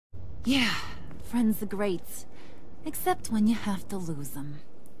Yeah, friends are great. Except when you have to lose them.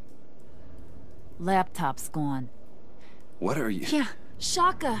 Laptop's gone. What are you... Yeah,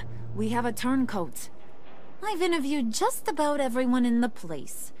 shocker. We have a turncoat. I've interviewed just about everyone in the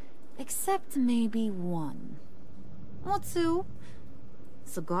place. Except maybe one. Or two.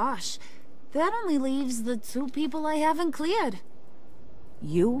 So gosh, that only leaves the two people I haven't cleared.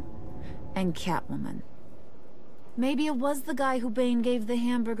 You and Catwoman. Maybe it was the guy who Bane gave the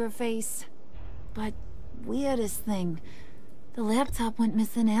hamburger face. But weirdest thing, the laptop went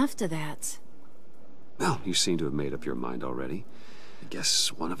missing after that. Well, you seem to have made up your mind already. I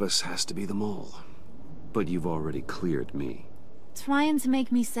guess one of us has to be the mole. But you've already cleared me. Trying to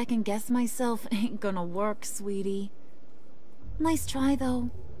make me second-guess myself ain't gonna work, sweetie. Nice try, though.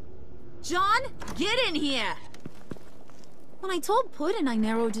 John, get in here! When I told Puddin' I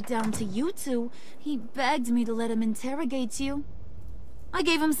narrowed it down to you two, he begged me to let him interrogate you. I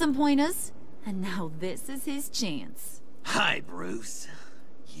gave him some pointers, and now this is his chance. Hi, Bruce.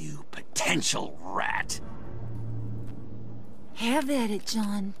 You potential rat. Have at it,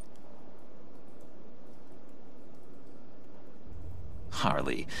 John.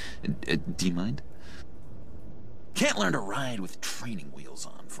 Harley, do you mind? Can't learn to ride with training wheels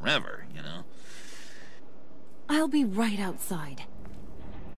on forever, you know? I'll be right outside.